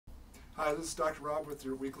Hi, this is Dr. Rob with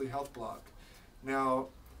your weekly health blog. Now,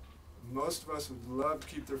 most of us would love to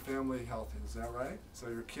keep their family healthy, is that right? So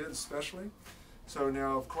your kids especially. So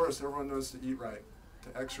now, of course, everyone knows to eat right, to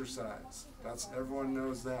exercise. Everyone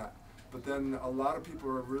knows that. But then a lot of people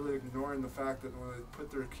are really ignoring the fact that when they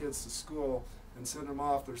put their kids to school and send them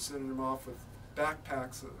off, they're sending them off with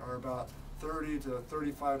backpacks that are about 30 to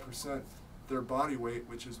 35% their body weight,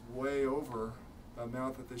 which is way over the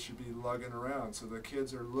amount that they should be lugging around. So the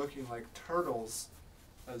kids are looking like turtles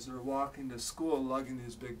as they're walking to school lugging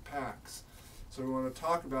these big packs. So we want to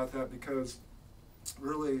talk about that because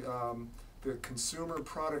really the Consumer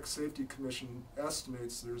Product Safety Commission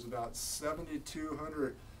estimates there's about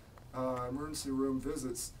 7,200 emergency room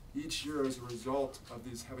visits each year as a result of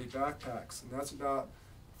these heavy backpacks, and that's about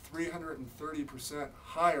 330%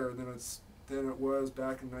 higher than it was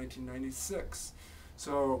back in 1996.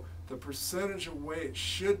 So the percentage of weight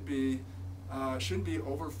shouldn't be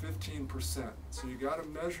over 15%. So you got to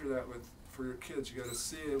measure that for your kids. You got to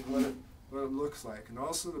see what it looks like, and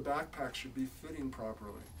also the backpack should be fitting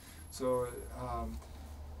properly. So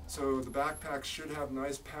so the backpack should have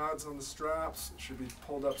nice pads on the straps. It should be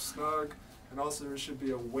pulled up snug, and also there should be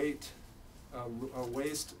a waist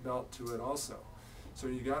belt to it also. So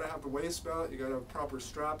you got to have the waist belt, you got to have proper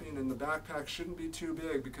strapping, and the backpack shouldn't be too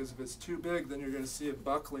big, because if it's too big, then you're going to see it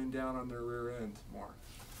buckling down on their rear end more.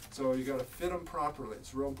 So you got to fit them properly.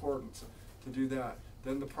 It's real important to do that.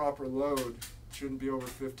 Then the proper load shouldn't be over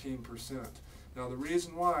 15%. Now the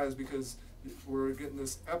reason why is because we're getting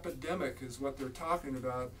this epidemic, is what they're talking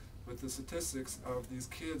about with the statistics of these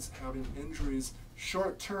kids having injuries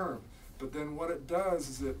short term. But then what it does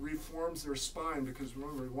is it reforms their spine, because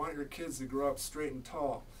remember, you want your kids to grow up straight and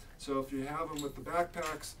tall. So if you have them with the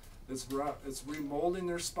backpacks, it's remolding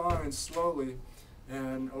their spine slowly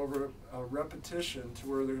and over a repetition to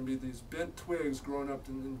where there can be these bent twigs growing up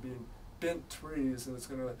and being bent trees, and it's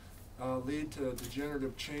going to lead to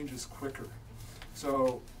degenerative changes quicker.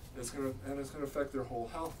 So it's going to affect their whole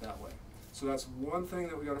health that way. So that's one thing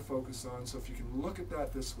that we got to focus on. So if you can look at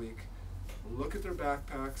that this week, look at their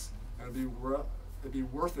backpacks. And it'd be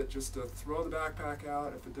worth it just to throw the backpack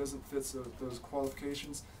out if it doesn't fit those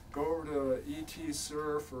qualifications. Go over to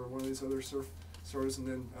D.C.for or one of these other surf stores, and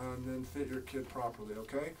then fit your kid properly.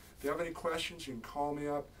 Okay? If you have any questions, you can call me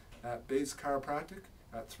up at Bates Chiropractic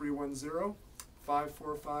at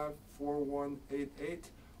 310-545-4188,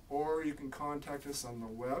 or you can contact us on the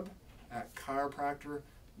web at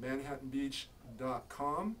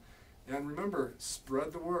chiropractormanhattanbeach.com. And remember,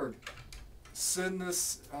 spread the word. Send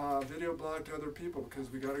this video blog to other people,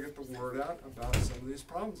 because we got to get the word out about some of these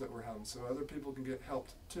problems that we're having, so other people can get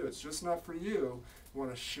helped too. It's just not for you. We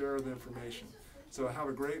want to share the information. So have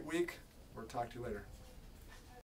a great week. We'll talk to you later.